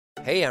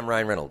Hey, I'm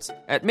Ryan Reynolds.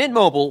 At Mint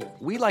Mobile,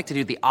 we like to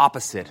do the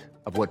opposite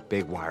of what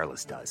Big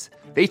Wireless does.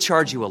 They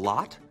charge you a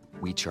lot,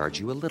 we charge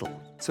you a little.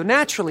 So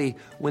naturally,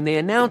 when they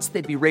announced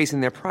they'd be raising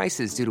their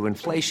prices due to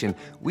inflation,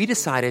 we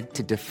decided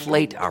to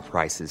deflate our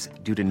prices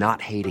due to not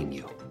hating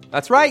you.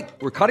 That's right.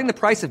 We're cutting the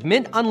price of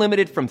Mint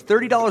Unlimited from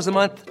 $30 a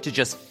month to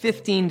just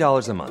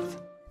 $15 a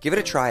month. Give it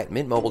a try at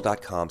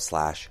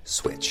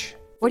mintmobile.com/switch.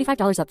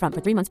 $45 up front for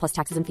 3 months plus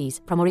taxes and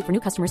fees. Promo rate for new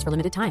customers for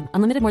limited time.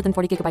 Unlimited more than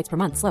 40 gigabytes per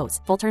month. Slows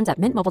full terms at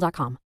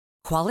mintmobile.com.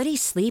 Quality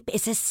sleep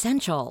is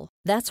essential.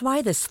 That's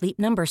why the Sleep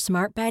Number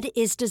Smart Bed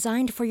is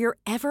designed for your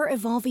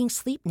ever-evolving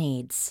sleep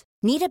needs.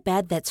 Need a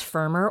bed that's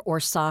firmer or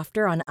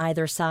softer on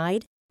either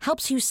side?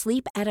 Helps you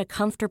sleep at a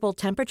comfortable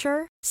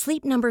temperature?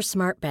 Sleep Number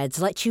Smart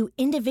Beds let you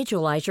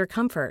individualize your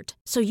comfort,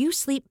 so you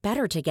sleep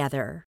better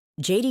together.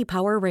 J.D.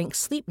 Power ranks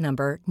Sleep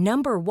Number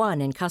number 1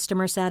 in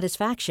customer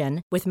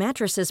satisfaction with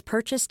mattresses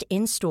purchased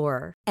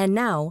in-store. And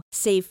now,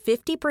 save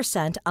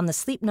 50% on the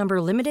Sleep Number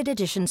Limited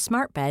Edition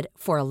Smart Bed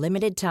for a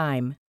limited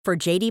time. For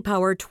J.D.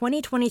 Power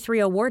 2023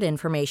 award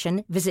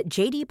information, visit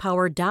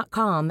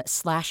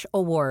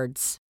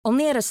jdpower.com/awards.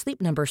 Only at a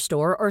Sleep Number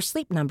store or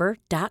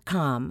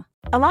sleepnumber.com.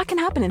 A lot can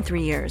happen in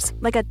 3 years,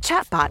 like a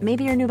chatbot may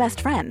be your new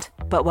best friend.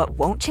 But what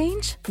won't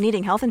change?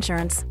 Needing health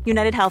insurance.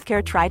 United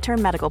Healthcare Tri-Term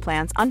Medical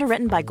Plans,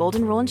 underwritten by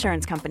Golden Rule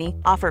Insurance Company,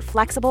 offer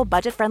flexible,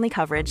 budget-friendly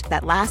coverage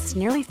that lasts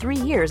nearly 3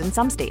 years in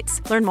some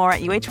states. Learn more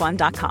at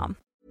uh1.com.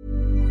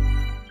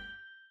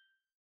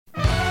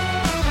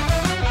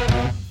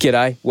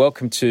 G'day,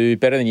 welcome to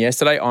Better Than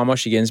Yesterday. I'm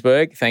Osher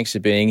Ginsberg. Thanks for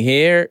being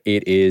here.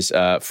 It is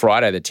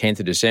Friday the 10th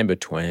of December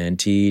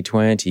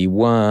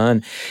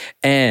 2021,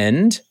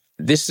 and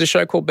this is a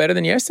show called Better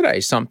Than Yesterday.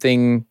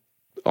 Something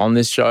on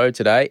this show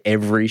today,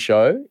 every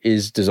show,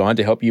 is designed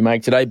to help you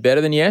make today better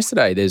than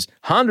yesterday. There's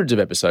hundreds of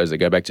episodes that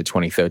go back to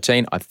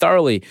 2013. I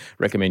thoroughly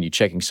recommend you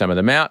checking some of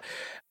them out.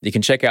 You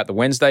can check out the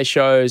Wednesday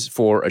shows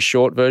for a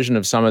short version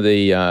of some of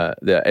the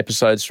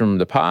episodes from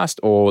the past,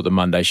 or the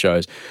Monday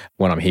shows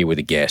when I'm here with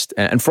a guest.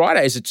 And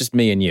Fridays, it's just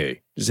me and you,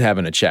 just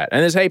having a chat.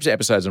 And there's heaps of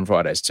episodes on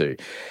Fridays too.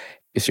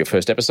 It's your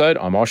first episode.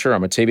 I'm Osher.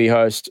 I'm a TV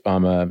host.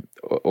 I'm an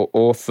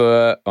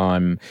author.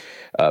 I'm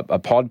a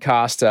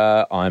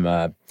podcaster. I'm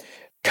a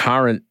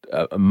current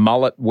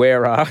mullet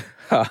wearer.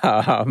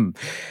 I'm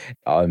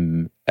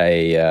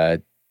a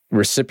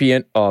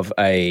recipient of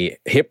a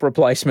hip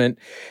replacement.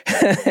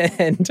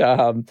 And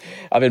I've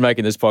been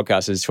making this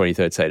podcast since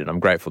 2013, and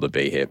I'm grateful to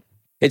be here.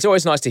 It's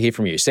always nice to hear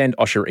from you. Send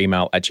Osher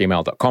email at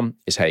gmail.com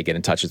is how you get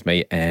in touch with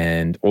me.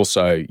 And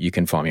also you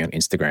can find me on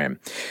Instagram.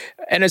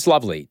 And it's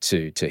lovely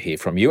to hear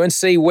from you and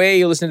see where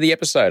you listen to the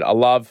episode. I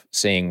love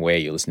seeing where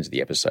you listen to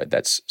the episode.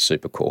 That's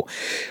super cool.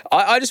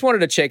 I just wanted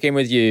to check in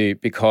with you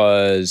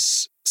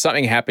because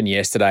something happened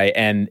yesterday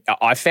and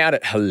I found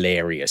it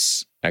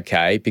hilarious,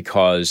 okay?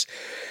 Because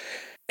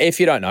if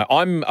you don't know,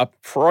 I'm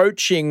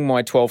approaching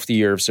my 12th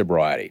year of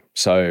sobriety.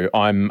 So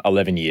I'm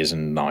 11 years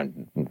and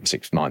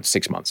 6 months.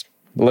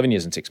 11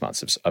 years and 6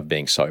 months of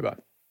being sober.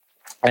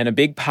 And a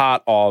big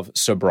part of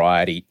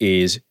sobriety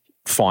is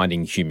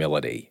finding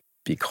humility,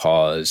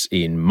 because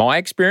in my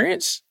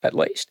experience, at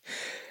least,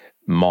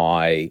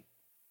 my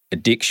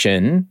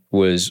addiction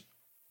was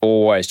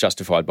always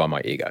justified by my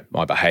ego.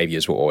 My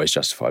behaviors were always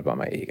justified by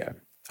my ego,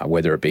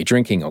 whether it be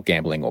drinking or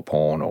gambling or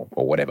porn or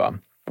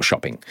whatever, or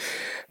shopping.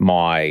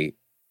 My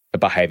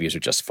behaviors were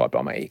justified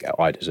by my ego.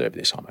 I deserve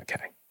this. I'm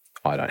okay.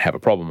 I don't have a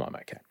problem. I'm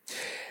okay.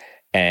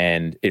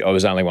 And it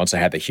was only once I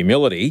had the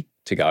humility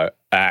to go,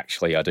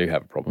 actually, I do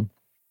have a problem.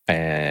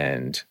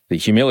 And the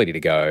humility to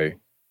go,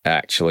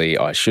 actually,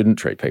 I shouldn't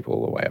treat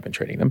people the way I've been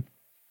treating them,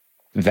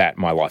 that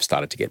my life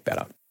started to get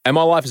better. And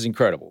my life is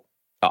incredible,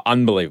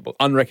 unbelievable,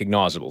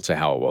 unrecognizable to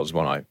how it was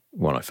when I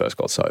first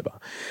got sober.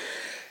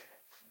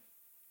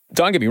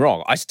 Don't get me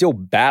wrong, I still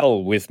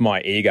battle with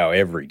my ego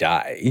every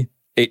day.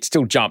 It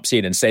still jumps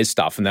in and says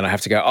stuff, and then I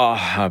have to go,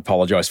 I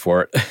apologize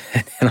for it.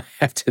 And I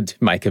have to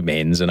make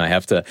amends, and I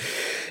have to,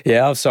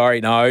 I'm sorry.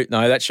 No,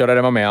 that shot out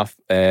of my mouth.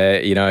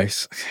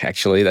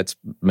 Actually, that's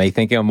me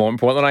thinking I'm more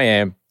important than I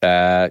am.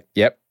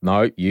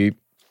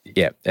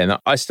 And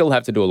I still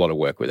have to do a lot of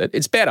work with it.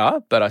 It's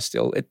better, but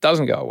it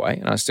doesn't go away,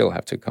 and I still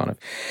have to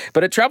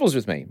but it travels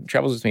with me. It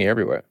travels with me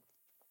everywhere.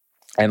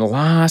 And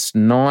last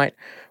night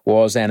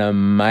was an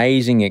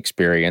amazing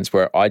experience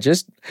where I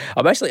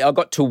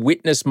got to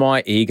witness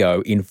my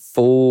ego in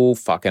full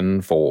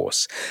fucking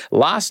force.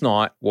 Last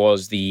night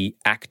was the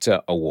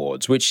AACTA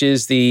Awards, which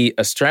is the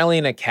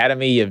Australian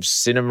Academy of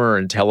Cinema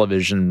and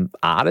Television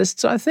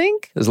Artists, I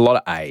think. There's a lot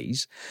of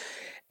A's.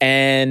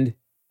 And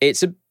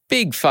it's a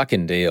big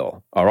fucking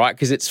deal, all right,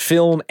 because it's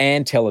film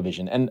and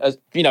television and,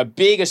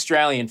 big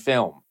Australian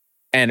film.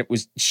 And it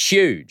was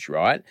huge,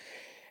 right?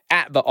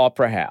 At the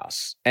Opera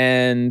House,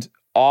 and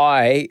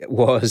I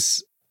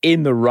was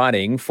in the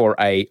running for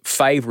a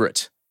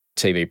favourite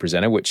TV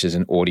presenter, which is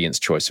an Audience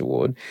Choice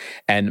Award,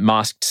 and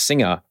Masked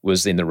Singer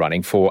was in the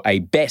running for a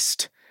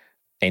Best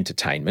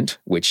Entertainment,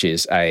 which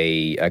is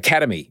a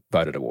Academy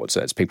voted award. So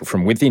that's people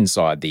from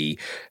inside the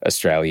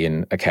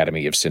Australian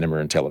Academy of Cinema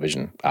and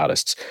Television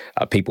Artists,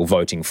 people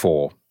voting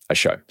for a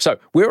show. So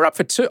we were up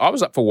for two. I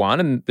was up for one,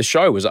 and the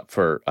show was up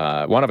for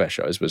one of our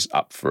shows was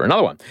up for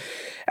another one.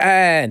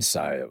 And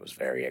so it was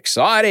very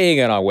exciting.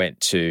 And I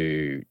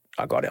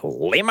got a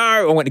limo.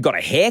 I went and got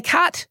a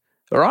haircut.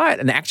 All right,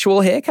 an actual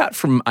haircut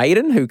from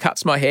Aiden, who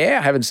cuts my hair.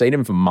 I haven't seen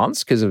him for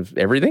months because of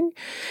everything.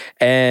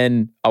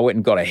 And I went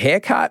and got a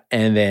haircut,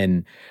 and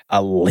then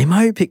a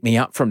limo picked me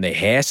up from the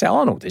hair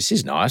salon. Oh, this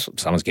is nice.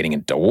 Someone's getting a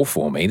door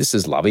for me. This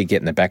is lovely.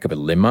 Get in the back of a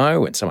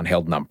limo, and someone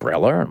held an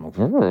umbrella. And I'm like,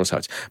 oh.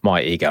 So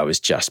my ego is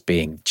just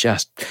being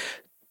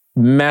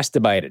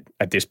masturbated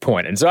at this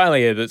point. And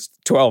it's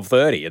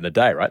 12:30 in the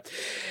day, right?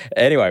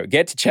 Anyway, we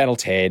get to Channel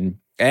 10.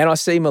 And I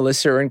see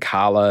Melissa and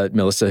Carla,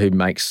 Melissa who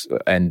makes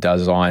and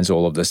designs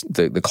all of this,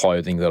 the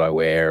clothing that I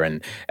wear,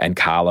 and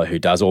Carla who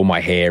does all my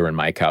hair and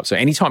makeup. So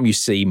anytime you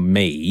see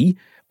me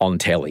on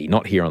telly,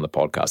 not here on the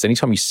podcast,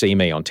 anytime you see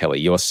me on telly,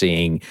 you're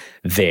seeing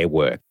their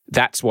work.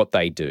 That's what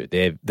they do.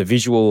 The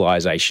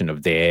visualization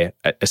of their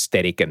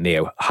aesthetic and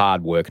their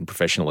hard work and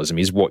professionalism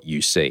is what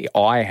you see.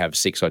 I have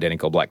 6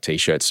 identical black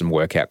T-shirts, some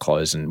workout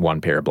clothes, and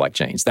 1 pair of black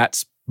jeans.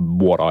 That's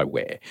what I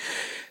wear.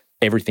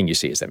 Everything you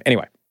see is them.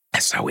 Anyway.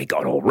 So we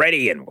got all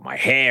ready and my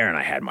hair, and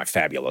I had my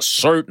fabulous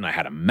suit, and I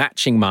had a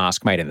matching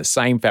mask made in the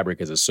same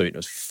fabric as a suit. It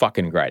was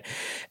fucking great.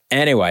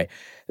 Anyway,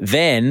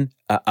 then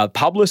a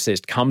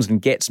publicist comes and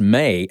gets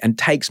me and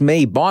takes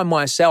me by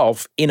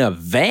myself in a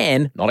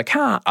van, not a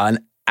car,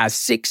 a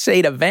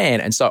 6-seater van.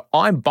 And so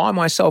I'm by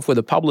myself with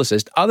a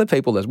publicist. Other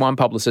people, there's one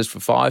publicist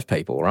for 5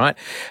 people, right?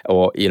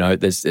 Or,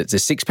 there's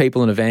 6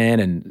 people in a van,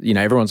 and,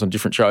 everyone's on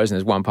different shows and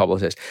there's one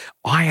publicist.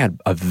 I had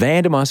a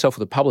van to myself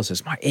with a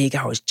publicist. My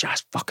ego is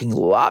just fucking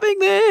loving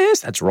this.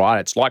 That's right.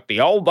 It's like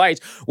the old days.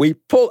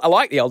 I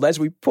like the old days.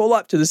 We pull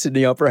up to the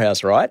Sydney Opera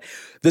House, right?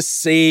 The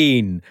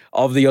scene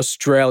of the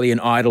Australian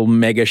Idol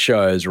mega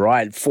shows,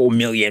 right? 4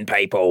 million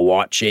people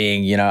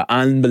watching,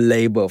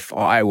 unbelievable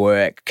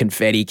firework,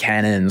 confetti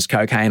cannons,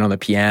 cocaine on the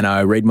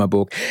piano, read my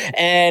book.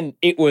 And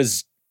it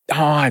was,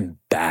 I'm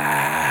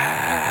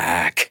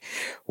back.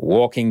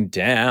 Walking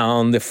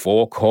down the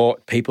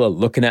forecourt, people are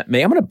looking at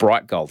me. I'm in a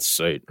bright gold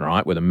suit,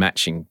 right, with a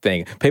matching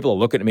thing. People are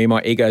looking at me.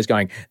 My ego's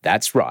going,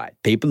 that's right.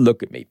 People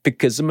look at me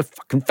because I'm a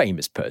fucking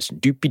famous person.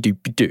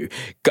 Doopy-doopy-doo.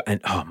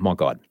 And oh, my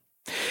God.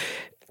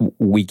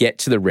 We get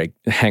to the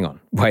hang on,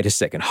 wait a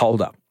second,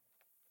 hold up.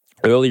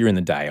 Earlier in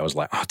the day, I was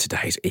like,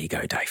 today's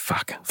ego day.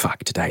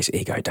 Fuck, today's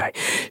ego day.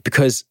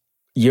 Because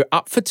you're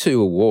up for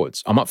 2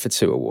 awards. I'm up for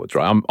 2 awards,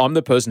 right? I'm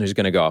the person who's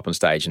going to go up on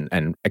stage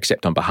and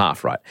accept on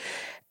behalf, right?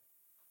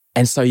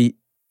 And so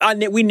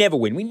we never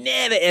win. We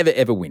never,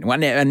 ever win. I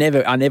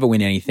never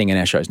win anything, and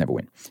our shows never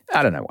win.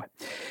 I don't know why.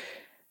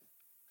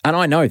 And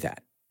I know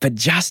that. But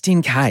just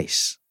in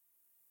case,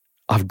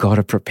 I've got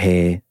to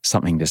prepare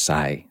something to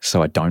say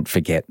so I don't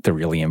forget the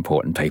really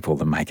important people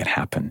that make it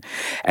happen.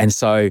 And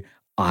so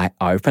I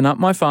open up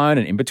my phone,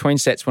 and in between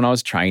sets when I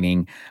was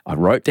training, I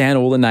wrote down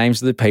all the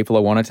names of the people I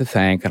wanted to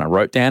thank, and I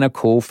wrote down a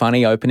cool,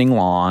 funny opening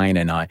line,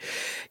 and I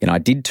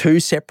did 2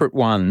 separate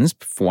ones,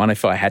 one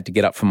if I had to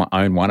get up for my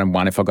own one and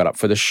one if I got up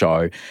for the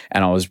show,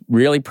 and I was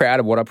really proud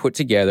of what I put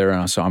together,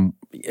 and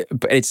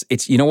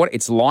it's you know what,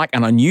 it's like,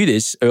 and I knew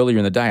this earlier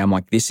in the day, I'm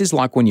like, this is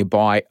like when you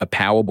buy a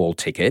Powerball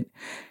ticket,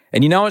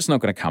 and it's not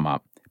going to come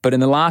up, but in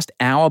the last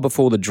hour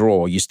before the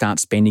draw, you start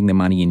spending the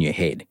money in your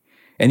head.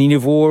 And then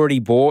you've already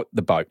bought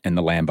the boat and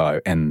the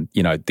Lambo and,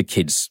 the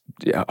kids'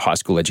 high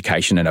school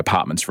education and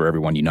apartments for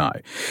everyone you know.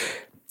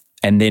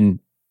 And then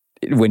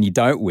when you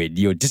don't win,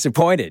 you're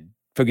disappointed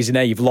because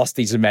you've lost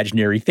these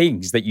imaginary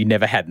things that you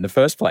never had in the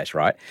first place,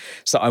 right?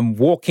 So I'm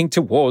walking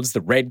towards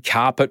the red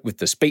carpet with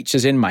the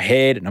speeches in my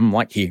head, and I'm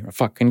like, here, I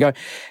fucking go.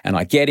 And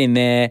I get in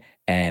there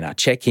and I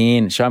check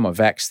in, show my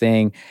vax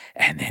thing,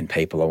 and then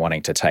people are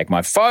wanting to take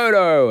my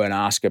photo and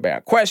ask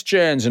about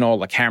questions, and all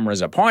the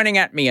cameras are pointing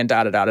at me and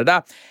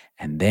da-da-da-da-da.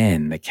 And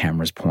then the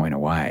cameras point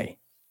away.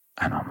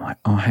 And I'm like,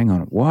 oh, hang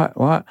on, what?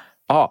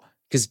 Oh,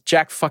 because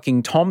Jack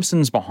fucking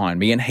Thompson's behind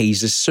me and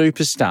he's a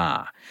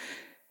superstar.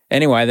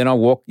 Anyway, then I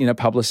walk,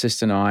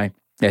 publicist and I,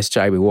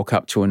 SJ, we walk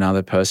up to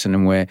another person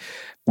and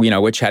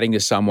we're chatting to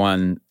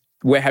someone.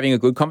 We're having a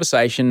good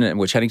conversation and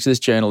we're chatting to this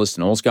journalist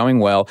and all's going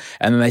well.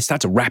 And then they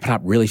start to wrap it up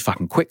really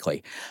fucking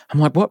quickly. I'm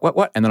like,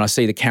 what? And then I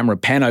see the camera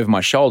pan over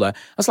my shoulder.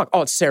 I was like,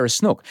 oh, it's Sarah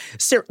Snook.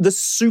 Sarah, the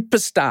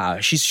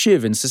superstar. She's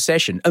Shiv in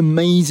Succession.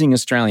 Amazing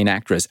Australian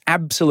actress.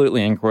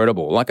 Absolutely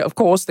incredible. Like, of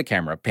course the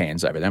camera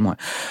pans over there. I'm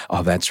like,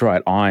 oh, that's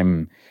right.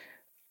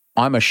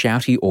 I'm a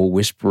shouty or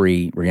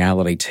whispery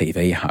reality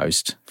TV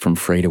host from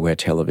free-to-air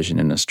television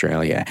in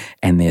Australia,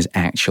 and there's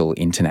actual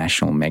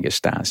international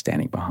megastars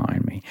standing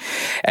behind me.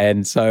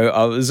 And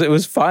so it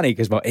was funny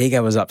because my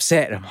ego was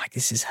upset. I'm like,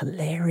 this is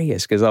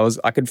hilarious because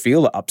I could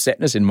feel the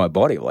upsetness in my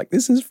body. Like,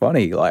 this is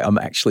funny. Like, I'm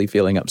actually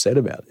feeling upset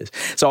about this.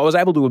 So I was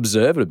able to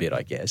observe it a bit,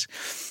 I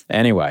guess.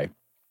 Anyway,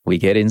 we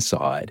get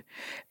inside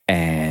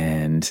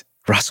and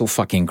Russell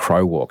fucking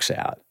Crowe walks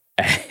out.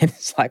 And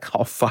it's like,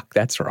 oh, fuck,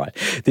 that's right.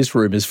 This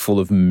room is full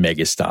of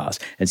megastars.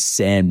 And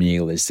Sam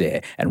Neill is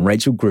there. And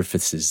Rachel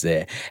Griffiths is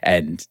there.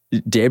 And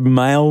Deb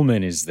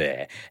Mailman is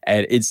there.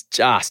 And it's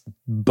just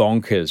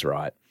bonkers,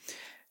 right?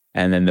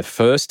 And then the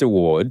first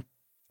award,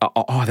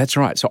 Oh, that's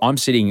right. So I'm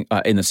sitting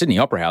in the Sydney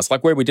Opera House,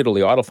 like where we did all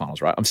the Idol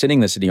finals, right? I'm sitting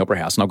in the Sydney Opera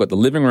House and I've got the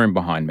living room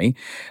behind me.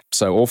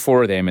 So all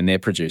four of them and their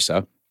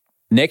producer.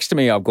 Next to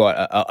me, I've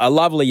got a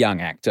lovely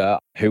young actor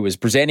who was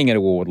presenting an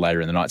award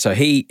later in the night. So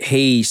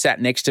he sat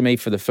next to me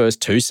for the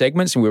first two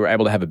segments and we were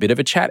able to have a bit of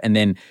a chat and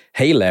then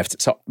he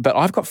left. But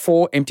I've got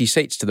 4 empty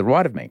seats to the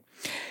right of me.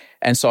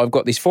 And so I've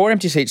got these 4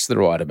 empty seats to the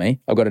right of me.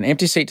 I've got an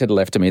empty seat to the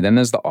left of me. Then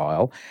there's the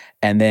aisle.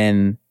 And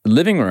then the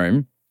living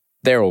room,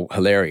 they're all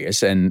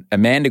hilarious. And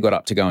Amanda got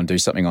up to go and do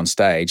something on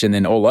stage. And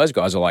then all those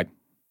guys are like,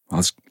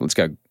 let's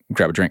go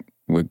grab a drink.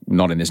 We're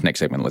not in this next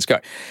segment. Let's go.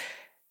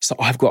 So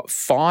I've got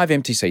 5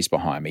 empty seats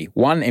behind me,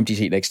 1 empty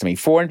seat next to me,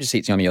 4 empty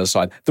seats on the other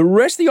side. The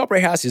rest of the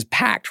Opera House is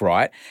packed,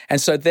 right?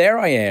 And so there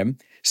I am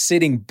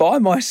sitting by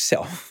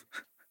myself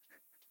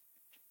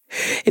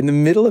in the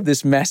middle of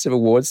this massive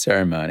awards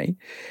ceremony.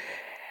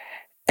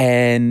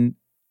 And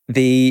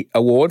the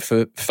award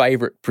for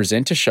favourite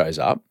presenter shows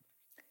up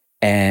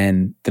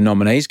and the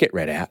nominees get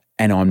read out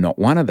and I'm not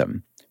one of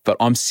them. But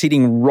I'm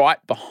sitting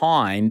right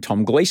behind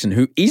Tom Gleeson,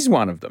 who is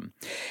one of them.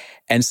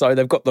 And so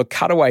they've got the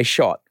cutaway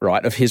shot,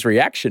 right, of his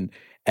reaction.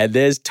 And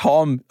there's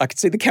Tom. I can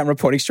see the camera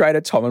pointing straight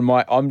at Tom and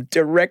I'm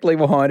directly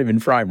behind him in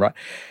frame, right?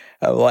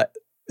 I'm like,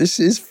 this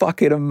is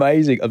fucking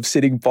amazing. I'm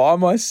sitting by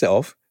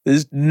myself.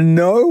 There's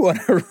no one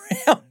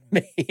around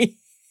me.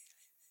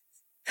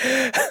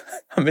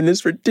 I'm in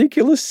this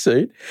ridiculous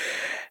suit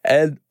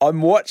and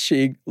I'm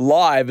watching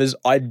live as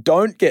I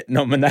don't get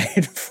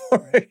nominated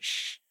for an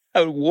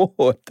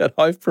award that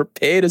I've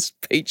prepared a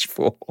speech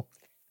for.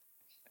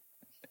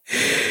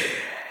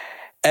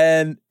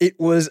 And it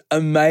was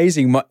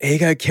amazing. My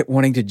ego kept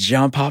wanting to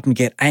jump up and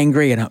get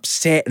angry and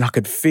upset, and I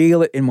could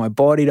feel it in my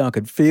body. And I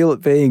could feel it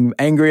being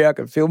angry. I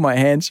could feel my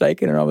hand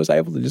shaking, and I was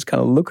able to just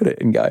kind of look at it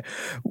and go,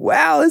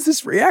 wow,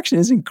 this reaction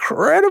is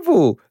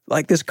incredible.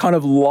 Like this kind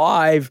of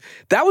live,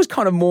 that was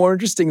kind of more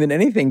interesting than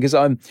anything because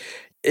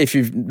if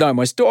you know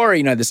my story,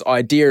 you know, this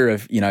idea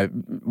of, you know,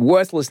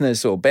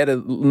 worthlessness or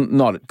better,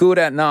 not good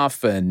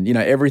enough, and, you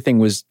know, everything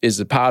is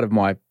a part of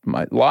my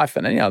life.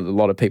 And, you know, a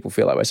lot of people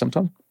feel that way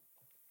sometimes.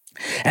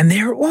 And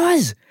there it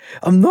was.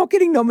 I'm not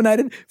getting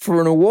nominated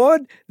for an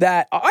award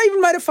that I even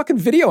made a fucking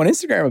video on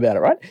Instagram about it,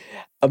 right?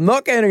 I'm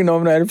not getting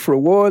nominated for an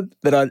award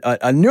that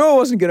I knew I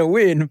wasn't going to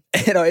win.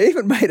 And I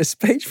even made a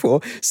speech for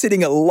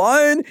sitting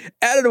alone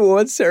at an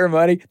awards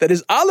ceremony that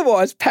is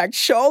otherwise packed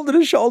shoulder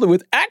to shoulder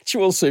with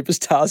actual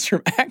superstars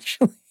from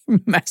actually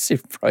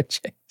massive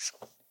projects.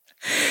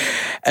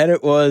 And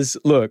it was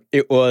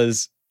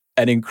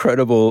an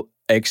incredible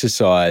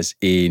exercise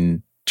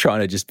in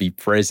trying to just be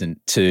present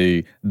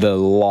to the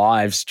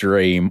live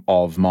stream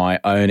of my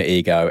own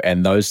ego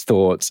and those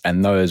thoughts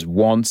and those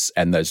wants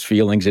and those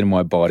feelings in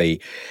my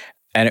body.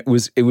 And it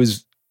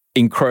was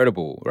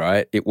incredible,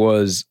 right? It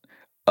was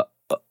a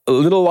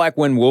little like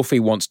when Wolfie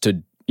wants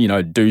to, you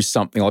know, do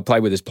something, like play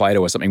with his Play-Doh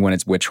or something when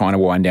we're trying to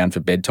wind down for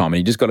bedtime. And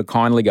you just got to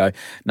kindly go,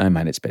 no,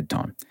 mate, it's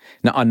bedtime.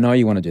 No, I know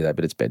you want to do that,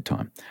 but it's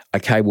bedtime.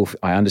 Okay, Wolf,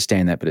 I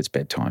understand that, but it's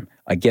bedtime.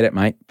 I get it,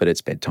 mate, but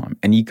it's bedtime.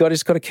 And you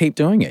just got to keep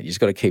doing it. You just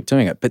got to keep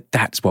doing it. But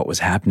that's what was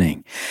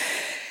happening.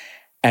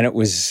 And it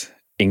was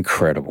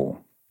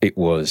incredible. It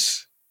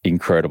was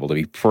incredible to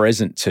be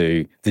present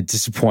to the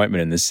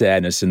disappointment and the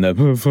sadness and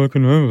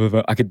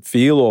I could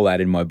feel all that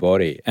in my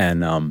body.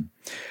 And I'm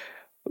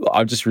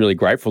just really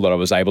grateful that I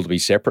was able to be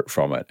separate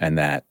from it and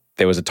that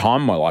there was a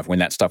time in my life when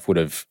that stuff would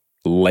have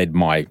led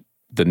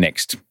the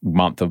next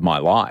month of my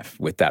life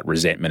with that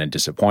resentment and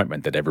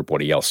disappointment that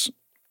everybody else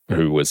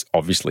who was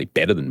obviously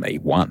better than me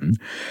won.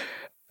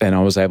 And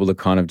I was able to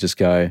kind of just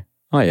go,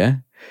 oh yeah.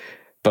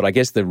 But I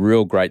guess the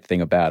real great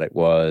thing about it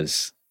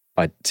was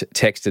I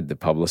texted the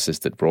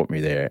publicist that brought me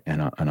there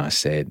and I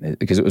said,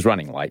 because it was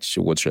running late,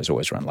 awards shows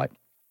always run late.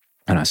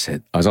 And I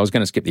said, I was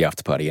going to skip the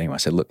after party anyway. I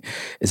said, look,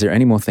 is there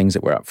any more things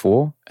that we're up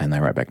for? And they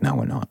wrote back, no,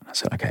 we're not. I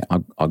said, okay,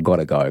 I've got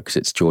to go because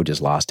it's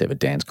George's last ever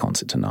dance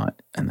concert tonight.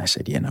 And they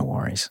said, yeah, no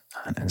worries.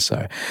 And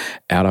so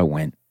out I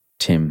went.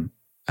 Tim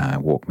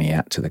walked me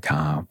out to the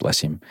car,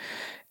 bless him.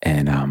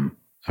 And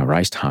I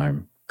raced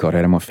home, got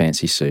out of my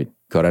fancy suit,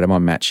 got out of my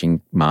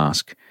matching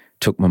mask,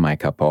 took my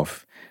makeup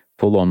off,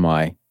 pulled on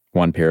my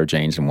one pair of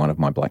jeans and one of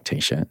my black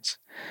T-shirts.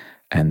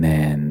 And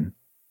then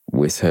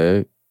with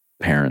her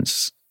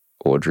parents,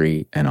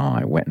 Audrey and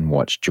I went and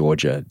watched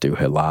Georgia do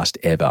her last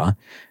ever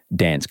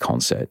dance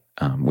concert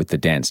with the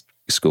dance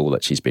school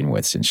that she's been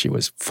with since she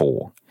was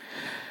 4.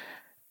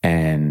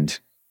 And,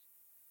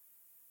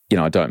 you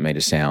know, I don't mean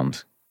to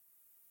sound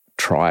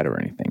trite or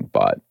anything,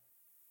 but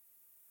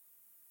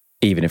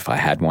even if I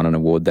had won an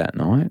award that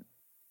night,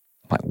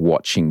 like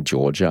watching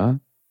Georgia,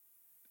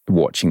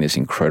 watching this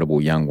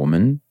incredible young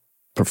woman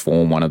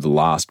perform one of the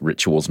last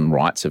rituals and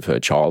rites of her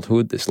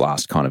childhood, this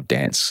last kind of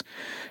dance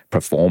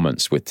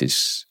performance with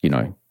this, you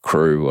know,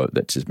 crew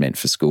that's just meant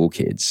for school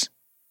kids.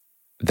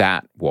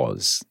 That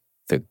was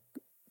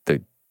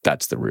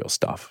that's the real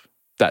stuff.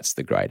 That's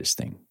the greatest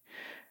thing.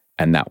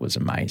 And that was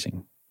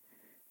amazing.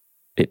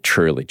 It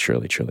truly,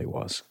 truly, truly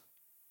was.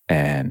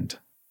 And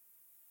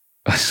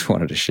I just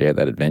wanted to share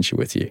that adventure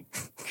with you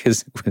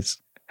because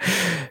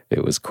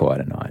it was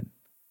quite a night.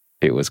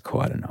 It was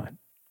quite a night.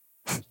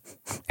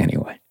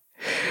 Anyway,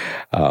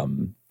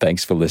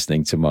 thanks for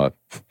listening to my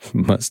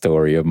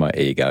story of my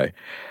ego.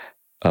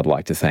 I'd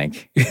like to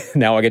thank,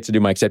 now I get to do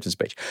my acceptance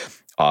speech.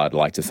 I'd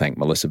like to thank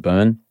Melissa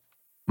Byrne,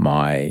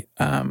 my,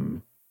 do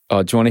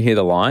you want to hear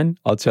the line?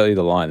 I'll tell you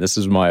the line. This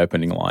is my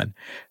opening line.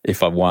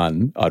 If I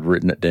won, I'd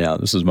written it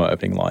down. This is my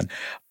opening line.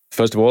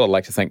 First of all, I'd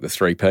like to thank the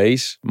 3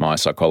 Ps, my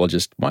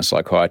psychologist, my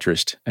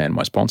psychiatrist, and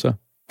my sponsor.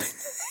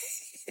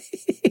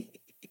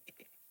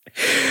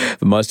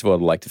 But most of all,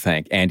 I'd like to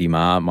thank Andy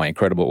Marr, my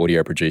incredible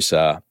audio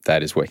producer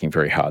that is working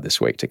very hard this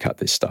week to cut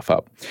this stuff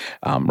up.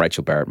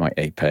 Rachel Barrett, my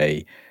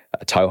EP,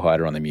 Toe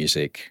Hider on the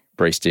music,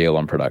 Bree Steele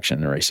on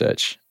production and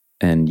research.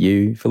 And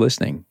you for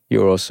listening.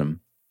 You're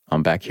awesome.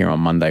 I'm back here on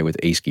Monday with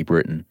Easky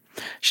Britton.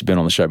 She's been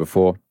on the show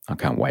before. I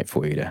can't wait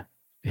for you to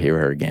hear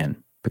her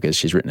again because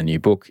she's written a new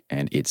book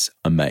and it's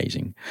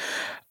amazing.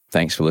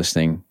 Thanks for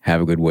listening. Have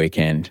a good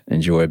weekend.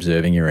 Enjoy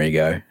observing your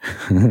ego.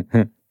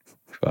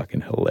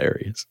 Fucking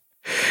hilarious.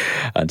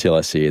 Until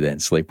I see you then,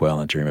 sleep well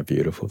and dream of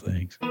beautiful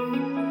things.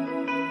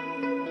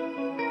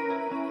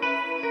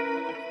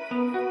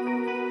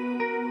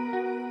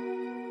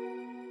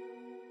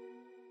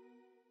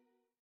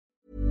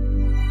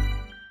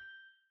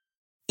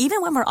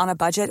 Even when we're on a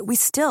budget, we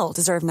still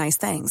deserve nice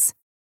things.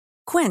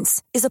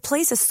 Quince is a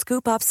place to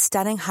scoop up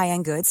stunning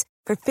high-end goods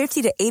for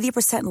 50 to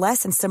 80%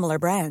 less than similar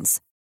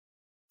brands.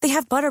 They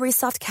have buttery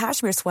soft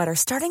cashmere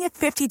sweaters starting at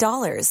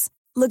 $50,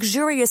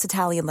 luxurious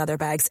Italian leather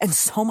bags, and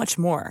so much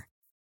more.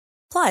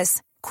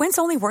 Plus, Quince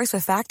only works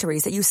with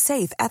factories that use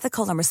safe,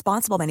 ethical, and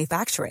responsible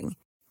manufacturing.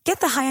 Get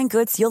the high-end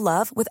goods you'll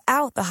love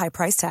without the high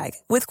price tag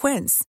with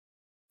Quince.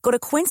 Go to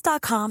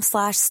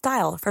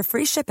quince.com/style for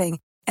free shipping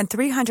and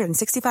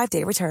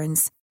 365-day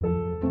returns.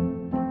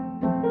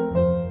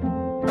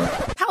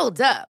 Hold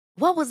up.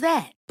 What was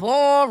that?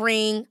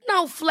 Boring.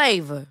 No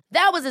flavor.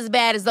 That was as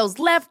bad as those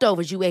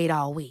leftovers you ate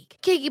all week.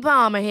 Keke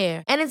Palmer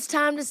here, and it's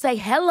time to say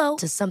hello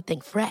to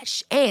something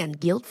fresh and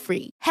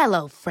guilt-free.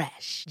 Hello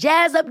Fresh.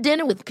 Jazz up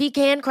dinner with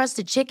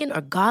pecan-crusted chicken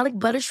or garlic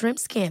butter shrimp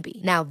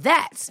scampi. Now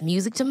that's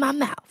music to my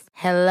mouth.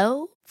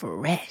 Hello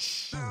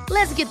Fresh.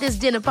 Let's get this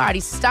dinner party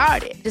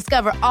started.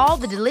 Discover all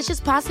the delicious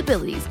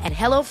possibilities at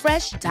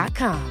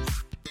HelloFresh.com.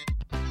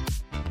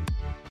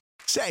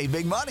 Save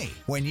big money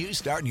when you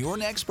start your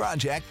next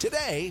project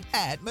today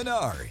at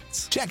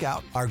Menards. Check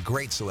out our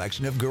great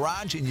selection of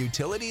garage and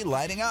utility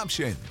lighting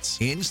options.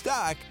 In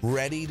stock,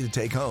 ready to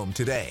take home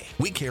today.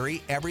 We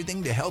carry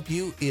everything to help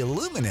you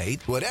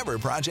illuminate whatever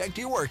project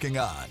you're working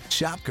on.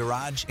 Shop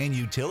garage and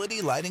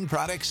utility lighting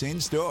products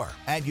in store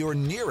at your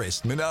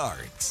nearest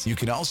Menards. You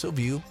can also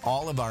view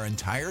all of our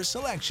entire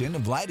selection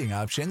of lighting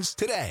options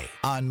today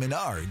on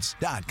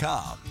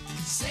Menards.com.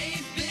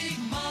 Save big